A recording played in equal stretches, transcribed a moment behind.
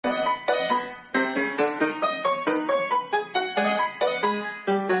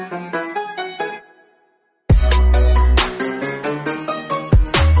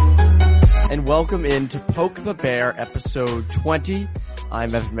Welcome into Poke the Bear, episode 20.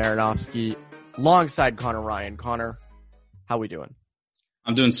 I'm Evan Marinofsky, alongside Conor Ryan. Conor, how we doing?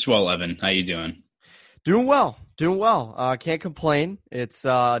 I'm doing swell, Evan. How you doing? Doing well. Can't complain. It's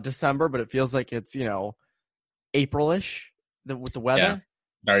December, but it feels like it's, April-ish with the weather. Yeah,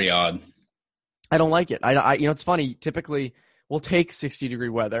 very odd. I don't like it. I it's funny. Typically, we'll take 60-degree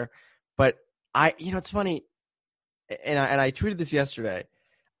weather, but it's funny, and I tweeted this yesterday.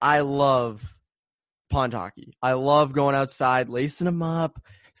 I love pond hockey. I love going outside, lacing them up,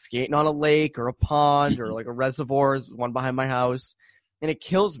 skating on a lake or a pond or like a reservoir, one behind my house. And it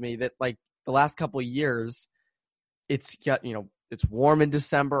kills me that like the last couple of years, it's got, it's warm in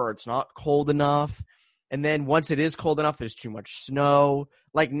December or it's not cold enough. And then once it is cold enough, there's too much snow.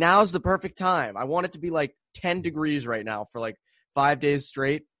 Like now's the perfect time. I want it to be like 10 degrees right now for like 5 days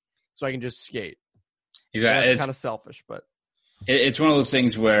straight so I can just skate. Exactly. That's kind of selfish, but. It's one of those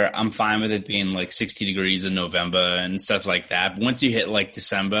things where I'm fine with it being like 60 degrees in November and stuff like that. But once you hit like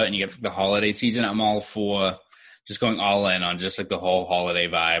December and you get the holiday season, I'm all for just going all in on just like the whole holiday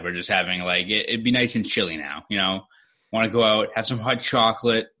vibe or just having like, it'd be nice and chilly now, want to go out, have some hot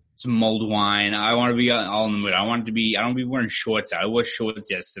chocolate, some mulled wine. I want to be all in the mood. I don't want to be wearing shorts. I wore shorts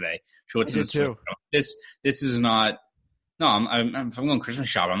yesterday. Shorts and too. This is not, no, if I'm going Christmas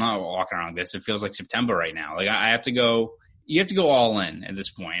shopping, I'm not walking around like this. It feels like September right now. Like I have to go. You have to go all in at this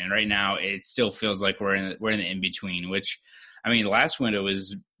point. And right now it still feels like we're in the in-between, which, I mean, last winter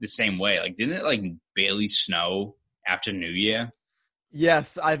was the same way. Like, didn't it like barely snow after New Year?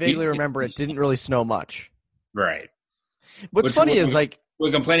 Yes, I vaguely remember it didn't really snow much. Right. What's funny is like,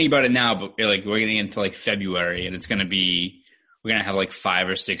 we're complaining about it now, but like we're getting into like February and we're going to have like 5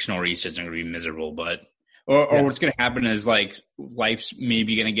 or 6 nor'easters and we're going to be miserable. But, or yes. What's going to happen is like life's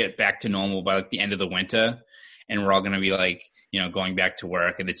maybe going to get back to normal by like the end of the winter. And we're all going to be like, going back to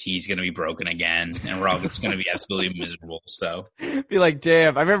work and the tea's going to be broken again. And we're all just going to be absolutely miserable. So be like,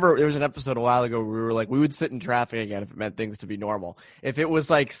 damn. I remember there was an episode a while ago where we were like, we would sit in traffic again if it meant things to be normal. If it was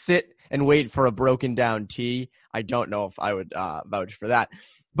like sit and wait for a broken down tea, I don't know if I would vouch for that.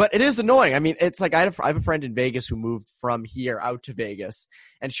 But it is annoying. I mean, it's like I have a friend in Vegas who moved from here out to Vegas.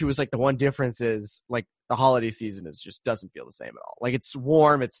 And she was like, the one difference is like the holiday season just doesn't feel the same at all. Like it's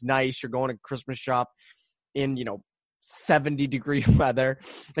warm. It's nice. You're going to Christmas shop in 70-degree weather.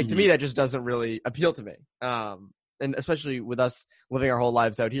 Like to me that just doesn't really appeal to me, and especially with us living our whole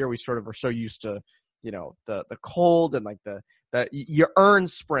lives out here, we sort of are so used to the cold and like the you earn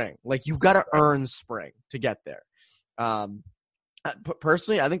spring. Like you've got to earn spring to get there.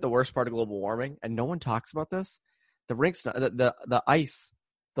 Personally, I think the worst part of global warming, and no one talks about this, the rinks not, the ice,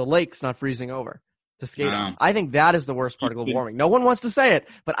 the lake's not freezing over to skate on. I think that is the worst part of global warming. No one wants to say it,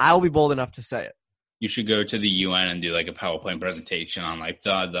 but I'll be bold enough to say it. You should go to the UN and do like a PowerPoint presentation on like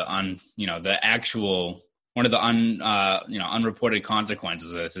the actual one of the unreported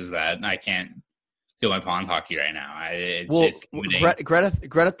consequences of this is that I can't feel my pond hockey right now.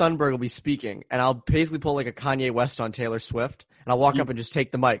 Greta Thunberg will be speaking, and I'll basically pull like a Kanye West on Taylor Swift, and I'll walk up and just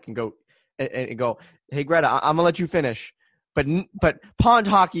take the mic and go, hey Greta, I'm gonna let you finish. But pond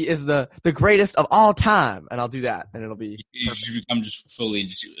hockey is the greatest of all time, and I'll do that, and it'll be. I'm just fully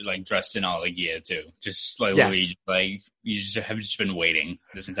like dressed in all the gear too, just like yes. Like you have been waiting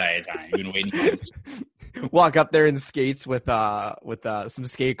this entire time. You've been waiting for this. Walk up there in skates with some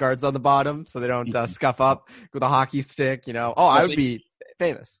skate guards on the bottom, so they don't scuff up with a hockey stick. I would be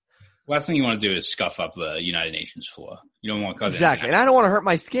famous. Last thing you want to do is scuff up the United Nations floor. You don't want to cause exactly, and I don't want to hurt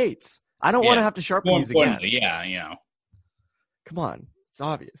my skates. I don't want to have to sharpen these again. Yeah, Come on. It's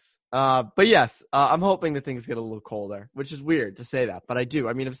obvious. But yes, I'm hoping that things get a little colder, which is weird to say that, but I do.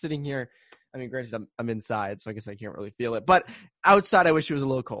 I mean, I'm sitting here. I mean, granted, I'm inside, so I guess I can't really feel it. But outside, I wish it was a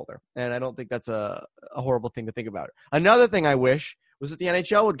little colder, and I don't think that's a horrible thing to think about. Another thing I wish was that the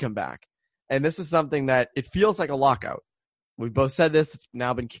NHL would come back, and this is something that it feels like a lockout. We've both said this. It's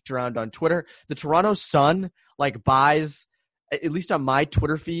now been kicked around on Twitter. The Toronto Sun, buys, at least on my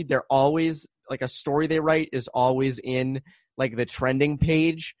Twitter feed, they're always, a story they write is always in the trending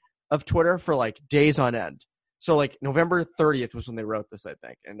page of Twitter for days on end. So November 30th was when they wrote this, I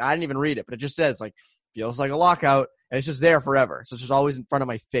think. And I didn't even read it, but it just says feels like a lockout, and it's just there forever. So it's just always in front of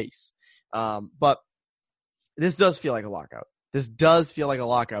my face. But this does feel like a lockout.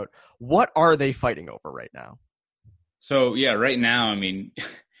 What are they fighting over right now? So yeah, right now, I mean,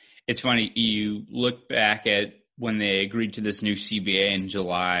 it's funny. You look back at when they agreed to this new CBA in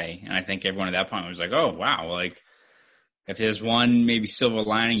July, and I think everyone at that point was like, oh, wow, if there's one maybe silver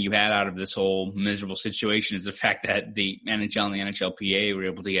lining you had out of this whole miserable situation is the fact that the NHL and the NHLPA were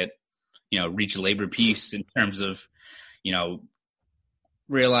able to get, reach labor peace in terms of,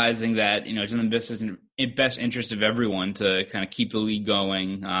 realizing that, it's in the best interest of everyone to kind of keep the league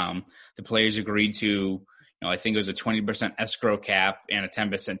going. The players agreed to, I think it was a 20% escrow cap and a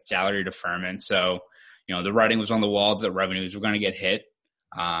 10% salary deferment. So, the writing was on the wall that the revenues were going to get hit.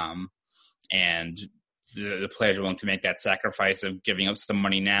 And the players are willing to make that sacrifice of giving up some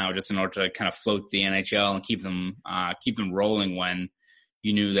money now just in order to kind of float the NHL and keep them rolling when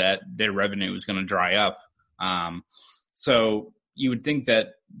you knew that their revenue was going to dry up. So you would think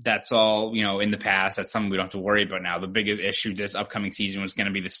that that's all, in the past. That's something we don't have to worry about now. The biggest issue this upcoming season was going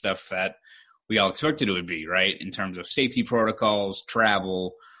to be the stuff that we all expected it would be, right? In terms of safety protocols,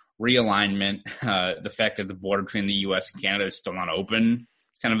 travel, realignment, the fact that the border between the U.S. and Canada is still not open.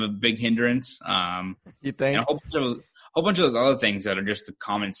 It's kind of a big hindrance. You think? And a whole bunch of those other things that are just the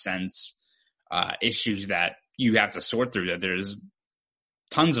common sense issues that you have to sort through, that there's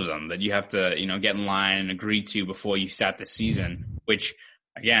tons of them that you have to, get in line and agree to before you start the season, which,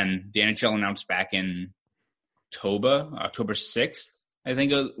 again, the NHL announced back in October 6th, I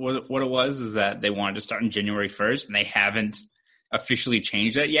think what it was, is that they wanted to start on January 1st, and they haven't officially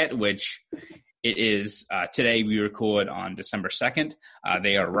changed that yet, which it is today. We record on December 2nd.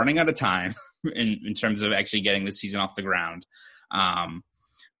 They are running out of time in terms of actually getting the season off the ground.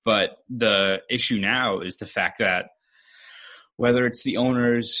 But the issue now is the fact that whether it's the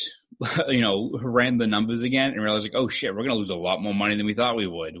owners, who ran the numbers again and realized, like, oh shit, we're going to lose a lot more money than we thought we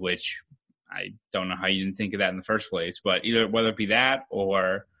would, which I don't know how you didn't think of that in the first place. But whether it be that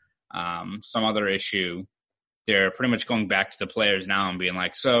or some other issue, they're pretty much going back to the players now and being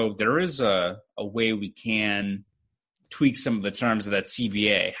like, so there is a way we can tweak some of the terms of that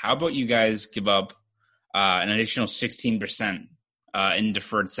CBA. How about you guys give up an additional 16% in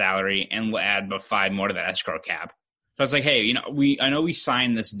deferred salary, and we'll add about 5 more to the escrow cap. So it's like, hey, I know we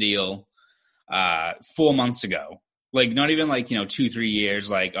signed this deal 4 months ago. Like, not even like, 2-3 years,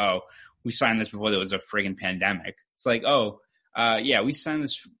 like, oh, we signed this before there was a friggin' pandemic. It's like, yeah, we signed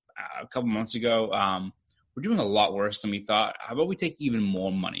this a couple months ago. We're doing a lot worse than we thought. How about we take even more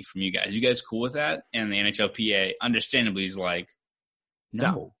money from you guys? You guys cool with that? And the NHLPA, understandably, is like,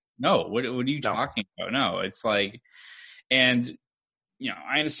 no. What are you talking about? No, it's like, and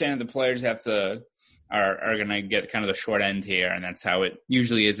I understand the players are going to get kind of the short end here, and that's how it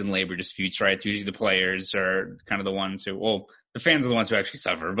usually is in labor disputes, right? It's usually the players are kind of the ones who, well, the fans are the ones who actually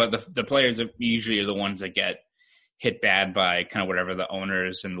suffer, but the players usually are the ones that get hit bad by kind of whatever the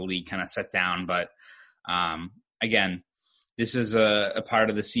owners and the league kind of set down. But again, this is a part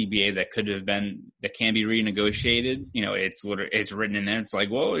of the CBA that can be renegotiated. It's written in there. It's like,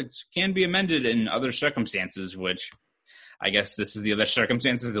 well, it can be amended in other circumstances, which I guess this is the other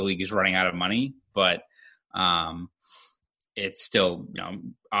circumstances. The league is running out of money, but it's still,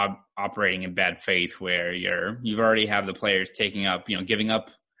 operating in bad faith where you've already have the players taking up, giving up,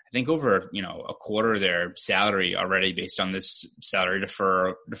 I think over, a quarter of their salary already based on this salary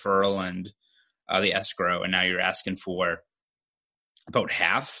deferral and the escrow. And now you're asking for about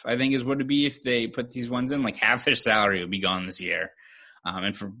half, I think is what it'd be if they put these ones in, like half their salary would be gone this year.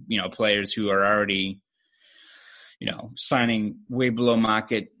 And for, players who are already, signing way below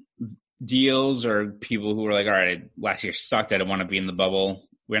market deals, or people who are like, all right, last year sucked, I don't want to be in the bubble.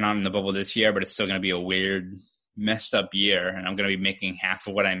 We're not in the bubble this year, but it's still going to be a weird, messed up year, and I'm going to be making half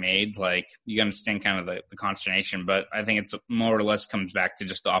of what I made. Like, you understand kind of the consternation, but I think it's more or less comes back to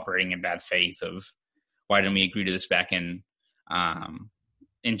just operating in bad faith of why didn't we agree to this back in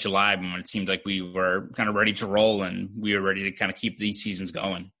July when it seemed like we were kind of ready to roll and we were ready to kind of keep these seasons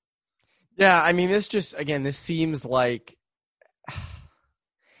going. Yeah, I mean, this seems like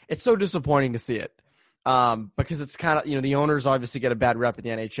it's so disappointing to see it because it's kind of, the owners obviously get a bad rep in the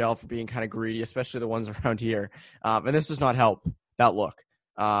NHL for being kind of greedy, especially the ones around here. And this does not help that look.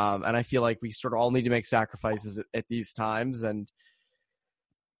 And I feel like we sort of all need to make sacrifices at these times. And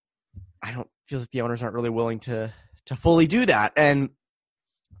I don't feel like the owners aren't really willing to fully do that. And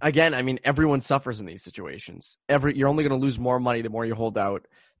again, I mean, everyone suffers in these situations. You're only going to lose more money the more you hold out.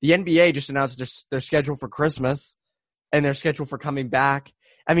 The NBA just announced their schedule for Christmas and their schedule for coming back.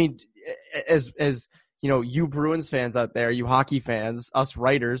 I mean, as you Bruins fans out there, you hockey fans, us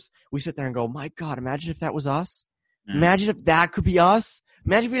writers, we sit there and go, my God, imagine if that was us. Imagine if that could be us.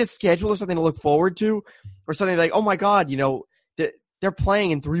 Imagine if we had a schedule or something to look forward to, or something like, oh my God, they're playing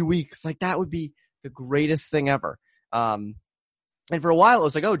in 3 weeks. Like, that would be the greatest thing ever. And for a while, it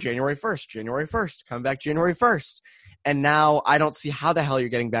was like, oh, January 1st, come back January 1st. And now I don't see how the hell you're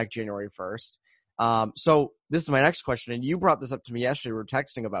getting back January 1st. So this is my next question, and you brought this up to me yesterday. We were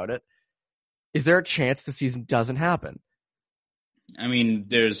texting about it. Is there a chance the season doesn't happen? I mean,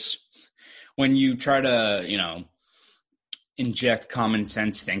 when you try to, inject common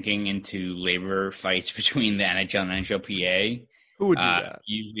sense thinking into labor fights between the NHL and NHLPA. Who would do that?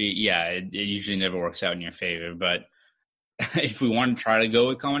 Usually, it usually never works out in your favor. But if we want to try to go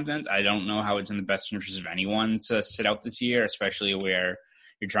with common sense, I don't know how it's in the best interest of anyone to sit out this year, especially where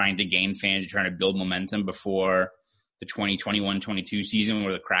you're trying to gain fans, you're trying to build momentum before the 2021-22 season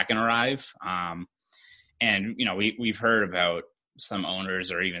where the Kraken arrive. And, we've heard about some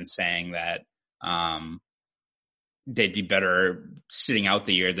owners are even saying that they'd be better sitting out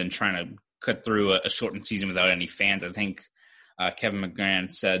the year than trying to cut through a shortened season without any fans. I think Kevin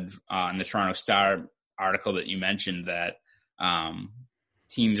McGran said in the Toronto Star article that you mentioned that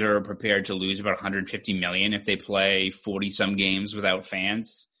teams are prepared to lose about $150 million if they play 40-some games without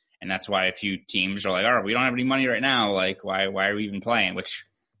fans. And that's why a few teams are like, oh, we don't have any money right now. Like, why are we even playing? Which,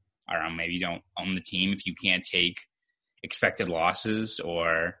 I don't know, maybe you don't own the team if you can't take expected losses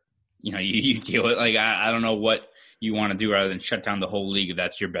or, you deal with, like, I don't know what you want to do rather than shut down the whole league if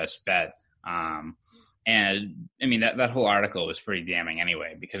that's your best bet. And, I mean, that whole article was pretty damning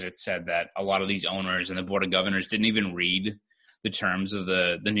anyway, because it said that a lot of these owners and the board of governors didn't even read the terms of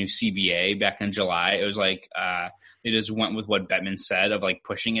the new CBA back in July. It was like they just went with what Bettman said of like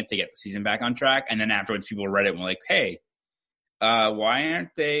pushing it to get the season back on track. And then afterwards people read it and were like, hey, why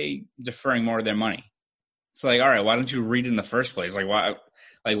aren't they deferring more of their money? It's like, all right, why don't you read it in the first place? Like, why?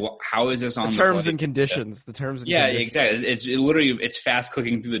 Like, how is this on the terms and conditions? The terms and conditions. Exactly. It's literally fast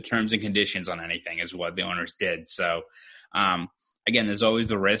clicking through the terms and conditions on anything is what the owners did. So, again, there's always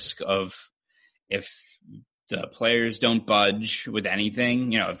the risk of if the players don't budge with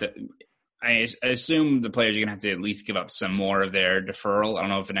anything, I assume the players are going to have to at least give up some more of their deferral. I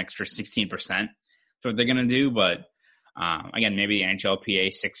don't know if an extra 16% is what they're going to do, but again, maybe the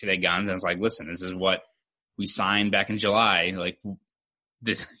NHLPA sticks to their guns and it's like, listen, this is what we signed back in July. Like,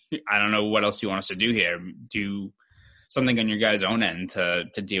 this, I don't know what else you want us to do here. Do something on your guys' own end to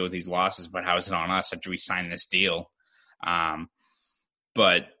deal with these losses, but how is it on us after we sign this deal?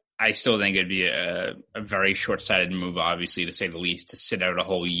 But I still think it'd be a very short-sighted move, obviously, to say the least, to sit out a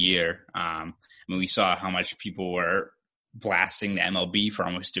whole year. I mean, we saw how much people were blasting the MLB for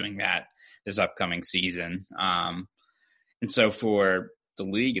almost doing that this upcoming season. And so for the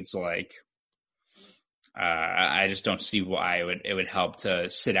league, it's like, I just don't see why it would help to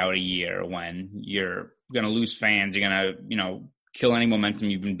sit out a year when you're going to lose fans. You're going to, kill any momentum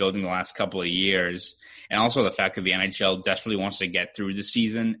you've been building the last couple of years. And also the fact that the NHL desperately wants to get through the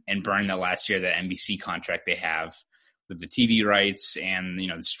season and burn that last year, that NBC contract they have with the TV rights and,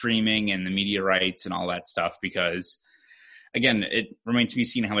 the streaming and the media rights and all that stuff. Because again, it remains to be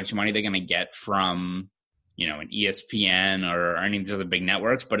seen how much money they're going to get from, an ESPN or any of the other big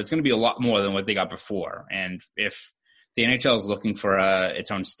networks, but it's going to be a lot more than what they got before. And if the NHL is looking for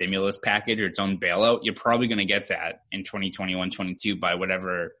its own stimulus package or its own bailout, you're probably going to get that in 2021-22 by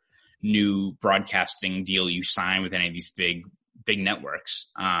whatever new broadcasting deal you sign with any of these big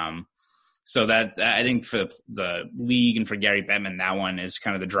networks. So that's, I think for the league and for Gary Bettman, that one is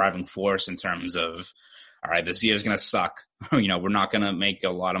kind of the driving force in terms of, all right, this year is going to suck. We're not going to make a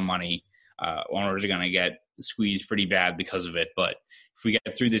lot of money. Owners are going to get squeezed pretty bad because of it. But if we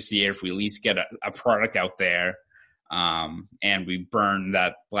get through this year, if we at least get a product out there, and we burn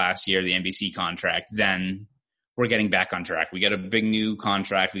that last year, the NBC contract, then we're getting back on track. We get a big new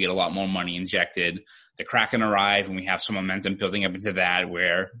contract. We get a lot more money injected. The Kraken arrive, and we have some momentum building up into that,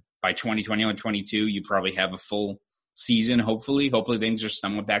 where by 2021-22, you probably have a full season, hopefully. Hopefully things are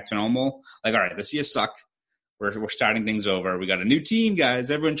somewhat back to normal. Like, all right, this year sucked. We're starting things over. We got a new team,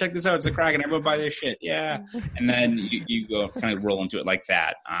 guys. Everyone check this out. It's a Kraken. Everyone buy their shit. Yeah. And then you go kind of roll into it like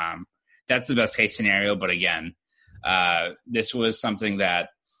that. That's the best case scenario. But again, this was something that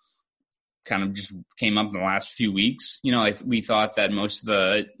kind of just came up in the last few weeks. We thought that most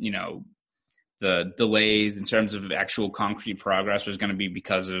of the delays in terms of actual concrete progress was going to be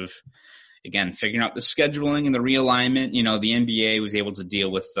because of, again, figuring out the scheduling and the realignment. The NBA was able to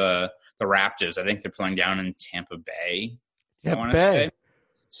deal with the Raptors. I think they're playing down in Tampa Bay. I want to say.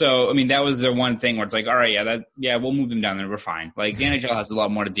 So, I mean, that was the one thing where it's like, all right, we'll move them down there. We're fine. Like, the NHL has a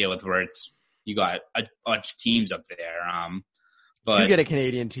lot more to deal with, where you got a bunch of teams up there. But you get a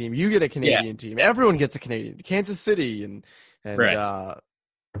Canadian team. You get a Canadian team. Everyone gets a Canadian. Kansas City and right.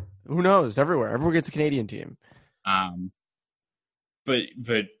 Who knows? Everyone gets a Canadian team. But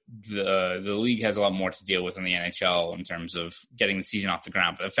the league has a lot more to deal with in the NHL in terms of getting the season off the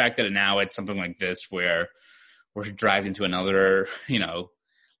ground. But the fact that now it's something like this where we're dragged into another,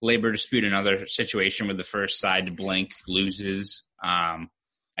 labor dispute, another situation where the first side to blink loses.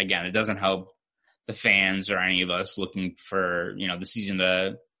 Again, it doesn't help the fans or any of us looking for, the season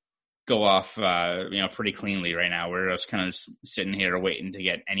to go off, pretty cleanly right now. We're just kind of sitting here waiting to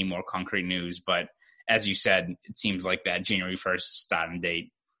get any more concrete news. But as you said, it seems like that January 1st starting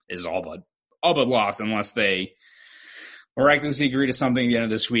date is all but lost unless they miraculously agree to something at the end of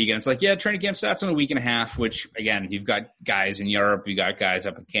this week. And it's like, yeah, training camp starts in a week and a half, which, again, you've got guys in Europe, you got guys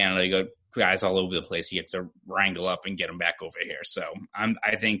up in Canada, you got guys all over the place. You have to wrangle up and get them back over here. So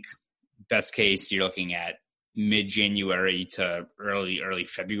I think best case, you're looking at mid-January to early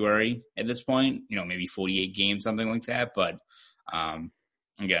February at this point, maybe 48 games, something like that. But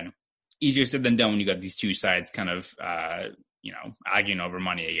again, easier said than done when you got these two sides kind of, arguing over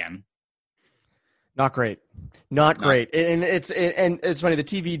money again. Not great. Not great. And it's funny. The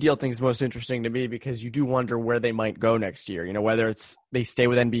TV deal thing is most interesting to me because you do wonder where they might go next year. Whether it's they stay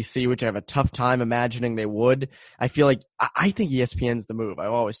with NBC, which I have a tough time imagining they would. I feel like I think ESPN's the move.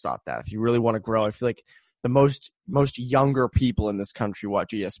 I've always thought that if you really want to grow, I feel like the most younger people in this country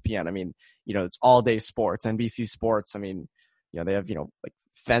watch ESPN. I mean, it's all day sports, NBC Sports. I mean, they have, like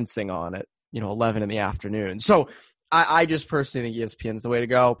fencing on at, 11 in the afternoon. So I just personally think ESPN's the way to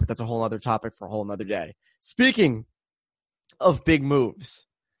go, but that's a whole other topic for a whole nother day. Speaking of big moves,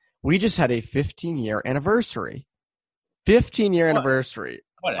 we just had a 15-year anniversary. 15-year anniversary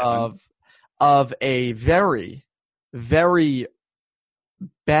of a very, very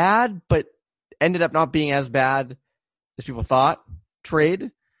bad, but ended up not being as bad as people thought,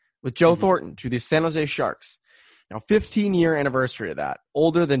 trade with Joe Thornton to the San Jose Sharks. Now, 15-year anniversary of that.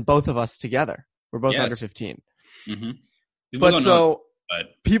 Older than both of us together. We're both under 15. Mm-hmm. People don't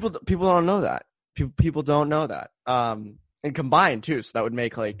know that. People don't know that. And combined too, so that would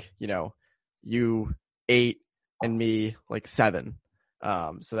make you 8 and me 7.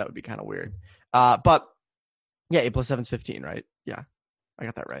 So that would be kind of weird. But yeah, 8 plus 7 is 15, right? Yeah, I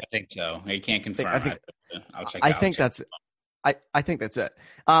got that right. I think so. You can't confirm. I'll check. I think that's it. I think that's it.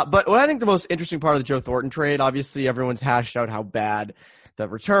 But what I think the most interesting part of the Joe Thornton trade, obviously everyone's hashed out how bad the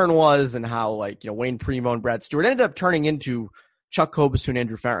return was and how Wayne Primo and Brad Stewart ended up turning into Chuck Kobasu and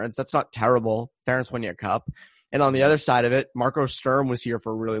Andrew Ferentz. That's not terrible. Ferentz won you a cup. And on the other side of it, Marco Sturm was here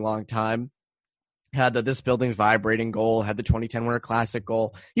for a really long time. Had the This Building's Vibrating goal, had the 2010 Winter Classic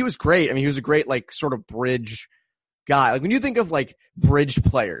goal. He was great. I mean, he was a great sort of bridge guy. When you think of bridge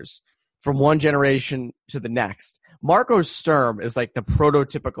players from one generation to the next, Marco Sturm is the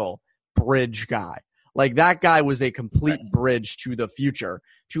prototypical bridge guy. That guy was a complete bridge to the future,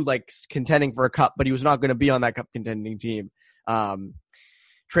 to contending for a cup, but he was not going to be on that cup contending team.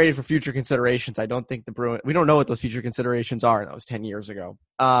 Traded for future considerations. I don't think we don't know what those future considerations are. That was 10 years ago.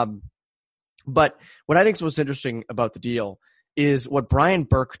 But what I think is most interesting about the deal is what Brian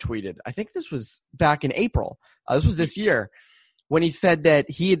Burke tweeted. I think this was back in April. This was this year when he said that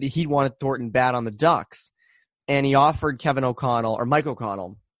he'd wanted Thornton bad on the Ducks, and he offered Mike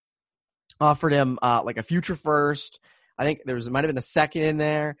O'Connell, offered him a future first. I think might have been a second in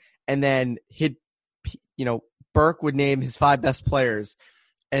there, and then Burke would name his 5 best players,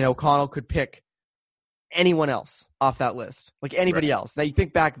 and O'Connell could pick anyone else off that list, anybody else. Now you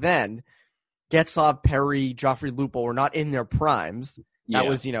think back then, Getzlaf, Perry, Joffrey Lupul were not in their primes. That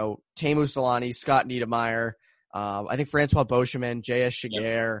was Teemu Solani, Scott Niedermayer, I think Francois Beauchemin, J.S.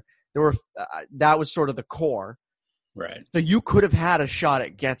 Shiger. There were that was sort of the core. Right. So you could have had a shot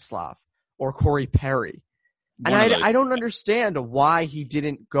at Getzlaf or Corey Perry. And I don't understand why he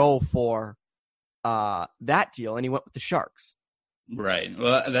didn't go for that deal and he went with the Sharks. Right.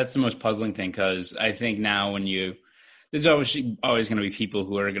 Well, that's the most puzzling thing because I think now there's always going to be people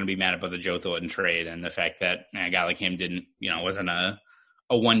who are going to be mad about the Joe Thornton trade and the fact that a guy like him wasn't a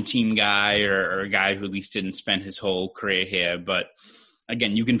one-team guy or a guy who at least didn't spend his whole career here. But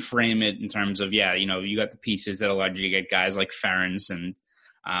again, you can frame it in terms of, you got the pieces that allowed you to get guys like Ferentz. And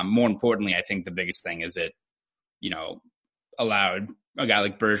more importantly, I think the biggest thing is it, allowed a guy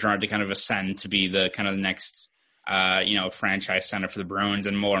like Bergeron to kind of ascend to be the kind of the next, franchise center for the Bruins.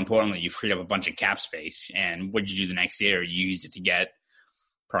 And more importantly, you freed up a bunch of cap space. And what did you do the next year? You used it to get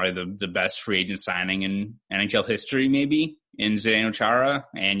probably the best free agent signing in NHL history, maybe, in Zdeno Chara.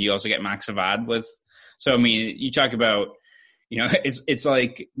 And you also get Max Savad so, I mean, you talk about, it's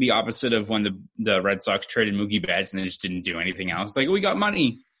like the opposite of when the Red Sox traded Mookie Betts and they just didn't do anything else. It's we got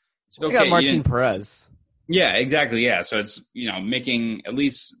money. We got Martin Perez. Yeah, exactly. Yeah. So it's, making at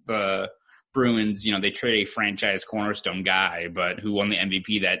least the Bruins, they trade a franchise cornerstone guy, but who won the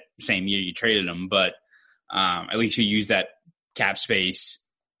MVP that same year you traded him. But at least you use that cap space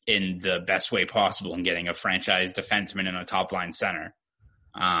in the best way possible in getting a franchise defenseman and a top line center.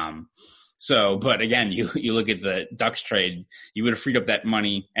 But again, you look at the Ducks trade, you would have freed up that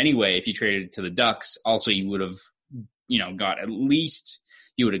money anyway if you traded it to the Ducks. Also, you would have, got at least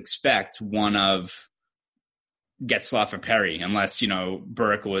you would expect one of Getzlaf or Perry, unless,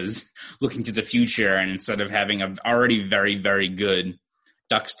 Burke was looking to the future and instead of having a already very, very good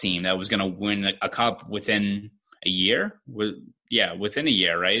Ducks team that was going to win a cup within a year. Within a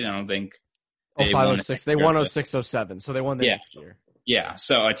year, right? I don't think they won 05-06. They won 06-07, so they won the next year. Yeah,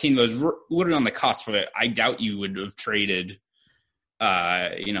 so a team that was literally on the cusp of it. I doubt you would have traded,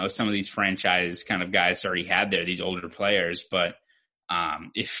 some of these franchise kind of guys already had there, these older players. But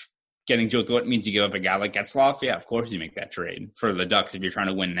if getting Joe Thornton means you give up a guy like Getzlaf, yeah, of course you make that trade for the Ducks if you're trying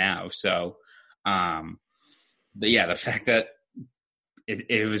to win now. So, the fact that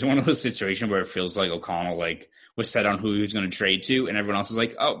it was one of those situations where it feels like O'Connell was set on who he was going to trade to, and everyone else is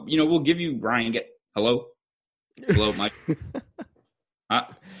like, oh, we'll give you Ryan. Hello, Mike.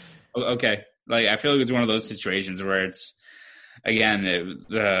 Okay. I feel like it's one of those situations where it's, again,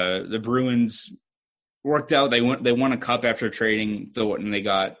 the Bruins worked out. They won a cup after trading Thornton. They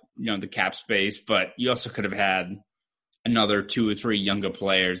got, the cap space, but you also could have had another 2 or 3 younger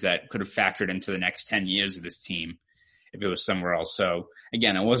players that could have factored into the next 10 years of this team if it was somewhere else. So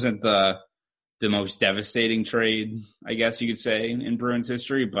again, it wasn't the most devastating trade, I guess you could say, in Bruins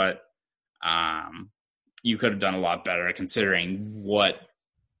history, but you could have done a lot better considering what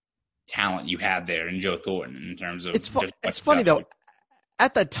talent you had there in Joe Thornton in terms of. It's funny though.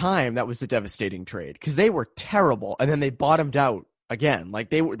 At that time, that was the devastating trade because they were terrible, and then they bottomed out again.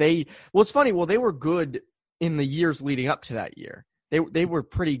 It's funny. Well, they were good in the years leading up to that year. They were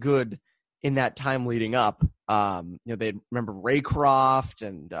pretty good in that time leading up. They remember Raycroft,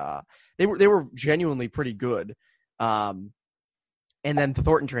 and they were genuinely pretty good. And then the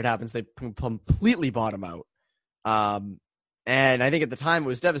Thornton trade happens. They completely bottom out. And I think at the time it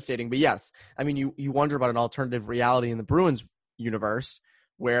was devastating. But yes, I mean, you wonder about an alternative reality in the Bruins universe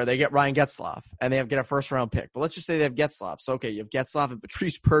where they get Ryan Getzlaf and they get a first round pick. But let's just say they have Getzlaf. So, okay, you have Getzlaf and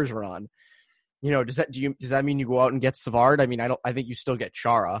Patrice Bergeron. Does that mean you go out and get Savard? I mean, I think you still get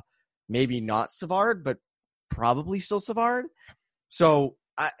Chara. Maybe not Savard, but probably still Savard. So,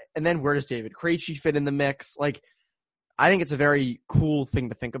 and then where does David Krejci fit in the mix? I think it's a very cool thing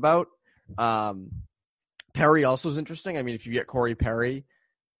to think about. Perry also is interesting. I mean, if you get Corey Perry,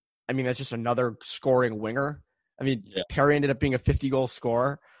 I mean, that's just another scoring winger. I mean, yeah. Perry ended up being a 50-goal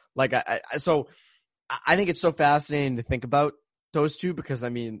scorer. So I think it's so fascinating to think about those two because, I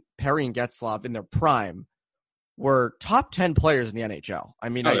mean, Perry and Getzlaf in their prime were top 10 players in the NHL. I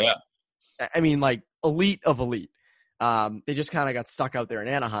mean, elite of elite. They just kind of got stuck out there in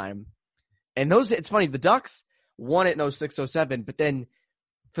Anaheim. And it's funny, the Ducks won it in 06-07, but then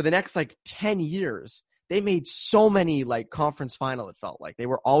for the next 10 years, they made so many conference final, it felt like. They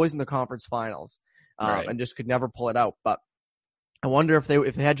were always in the conference finals and just could never pull it out. But I wonder if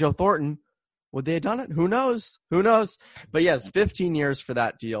they had Joe Thornton, would they have done it? Who knows? But yes, 15 years for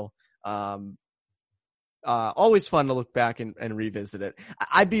that deal. Always fun to look back and revisit it.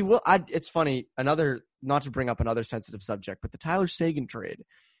 It's funny, not to bring up another sensitive subject, but the Tyler Seguin trade.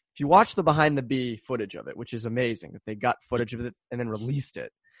 If you watch the behind the B footage of it, which is amazing that they got footage of it and then released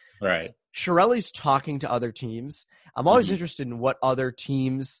it. Right. Chiarelli's talking to other teams. I'm always interested in what other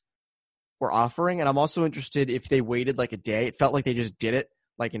teams were offering, and I'm also interested if they waited a day. It felt like they just did it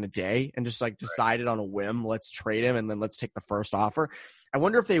in a day and just decided on a whim, let's trade him and then let's take the first offer. I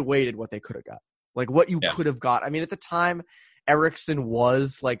wonder if they waited what they could have got. What you could have got. I mean, at the time, Eriksson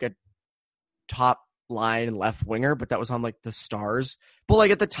was a top line left winger, but that was on the Stars. But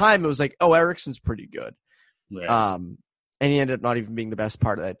at the time, it was Eriksson's pretty good. Right. And he ended up not even being the best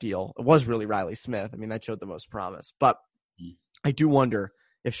part of that deal. It was really Riley Smith. I mean, that showed the most promise. But I do wonder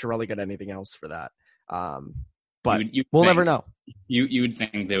if Chiarelli got anything else for that. But we'll never know. You would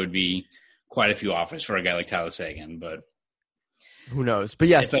think there would be quite a few offers for a guy like Tyler Seguin, but who knows? But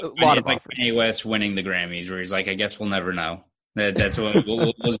yes, a lot of offers. Kanye West winning the Grammys, where he's I guess we'll never know. That's what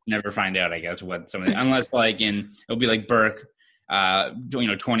we'll never find out. I guess what something unless it'll be like Burke.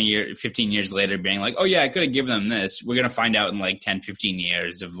 20 years, 15 years later being oh yeah, I could have given them this. We're going to find out in 10, 15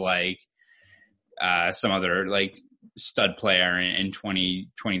 years of some other stud player in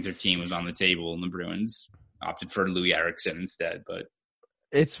 2013 was on the table and the Bruins opted for Louis Eriksson instead. But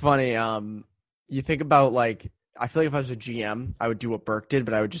it's funny. You think about I feel if I was a GM, I would do what Burke did,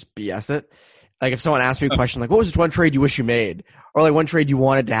 but I would just BS it. If someone asked me a question what was one trade you wish you made? Or one trade you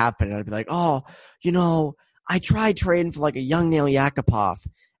wanted to happen? And I'd be I tried trading for a young Nail Yakupov,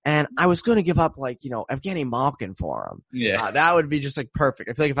 and I was going to give up Evgeny Malkin for him. Yeah, that would be just perfect.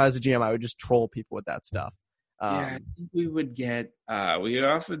 I feel if I was a GM, I would just troll people with that stuff. I think we would get. We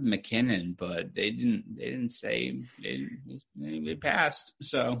offered McKinnon, but they didn't say they passed.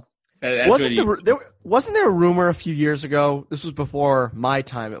 So Wasn't there a rumor a few years ago? This was before my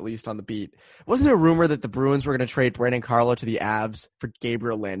time, at least on the beat. Wasn't there a rumor that the Bruins were going to trade Brandon Carlo to the Avs for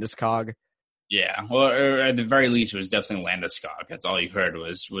Gabriel Landeskog? Yeah, well, or at the very least, it was definitely Landeskog. That's all you heard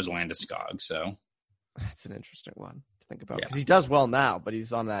was Landeskog. So that's an interesting one to think about because he does well now, but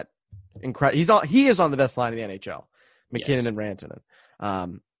he's on that he is on the best line in the NHL. McKinnon and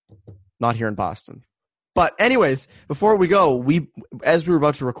Rantanen, not here in Boston. But anyways, before we go, as we were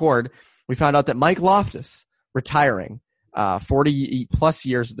about to record, we found out that Mike Loftus retiring, 40 plus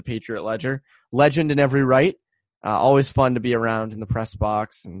years at the Patriot Ledger, legend in every right. Always fun to be around in the press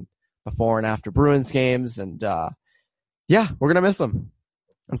box and before and after Bruins games. And, we're going to miss him.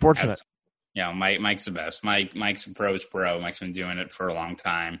 Unfortunate. Yeah. Mike's the best. Mike's a pro's pro. Mike's been doing it for a long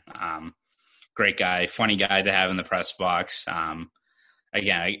time. Great guy, funny guy to have in the press box.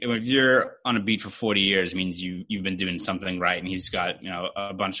 Again, if you're on a beat for 40 years, it means you've been doing something right. And he's got,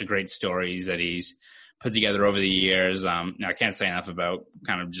 a bunch of great stories that he's put together over the years. Now I can't say enough about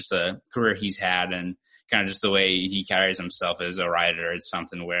kind of just the career he's had and kind of just the way he carries himself as a writer. It's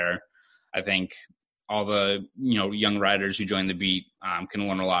something where I think all the, young writers who join the beat can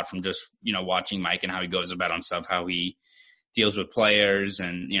learn a lot from just, watching Mike and how he goes about himself, how he deals with players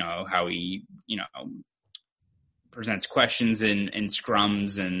and, how he, presents questions in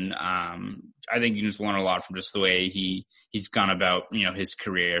scrums. And I think you can just learn a lot from just the way he's gone about, his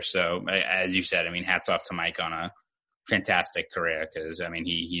career. So as you said, hats off to Mike on a fantastic career because,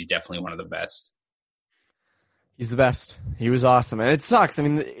 he's definitely one of the best. He's the best. He was awesome. And it sucks.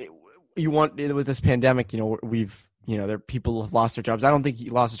 You want with this pandemic, there people have lost their jobs. I don't think he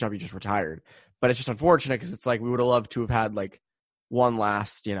lost his job. He just retired, but it's just unfortunate because it's like we would have loved to have had like one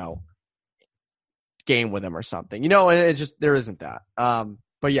last, game with him or something, and it just, there isn't that.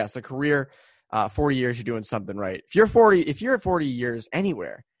 But yes, a career, 40 years, you're doing something right. If you're at 40 years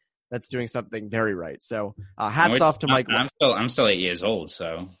anywhere, that's doing something very right. So, hats off to Mike. I'm still 8 years old.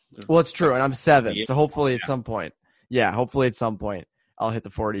 So, well, it's true. And I'm 7. So hopefully at some point, I'll hit the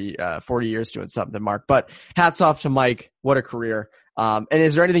 40 years doing something, Mark. But hats off to Mike. What a career. And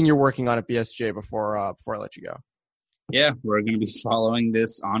is there anything you're working on at BSJ before I let you go? Yeah, we're going to be following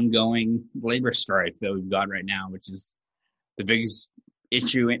this ongoing labor strike that we've got right now, which is the biggest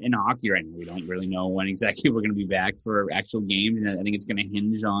issue in hockey right now. We don't really know when exactly we're going to be back for actual games, and I think it's going to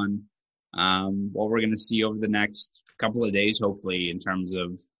hinge on what we're going to see over the next couple of days, hopefully, in terms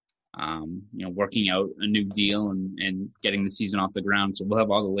of working out a new deal and getting the season off the ground. So we'll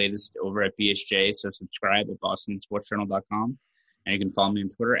have all the latest over at BSJ. So subscribe at BostonSportsJournal.com, and you can follow me on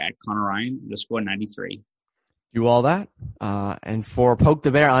Twitter at ConorRyan_93. Do all that. And for Poke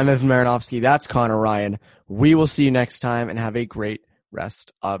the Bear, I'm Evan Marinovsky. That's Conor Ryan. We will see you next time and have a great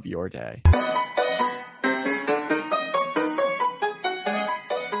rest of your day.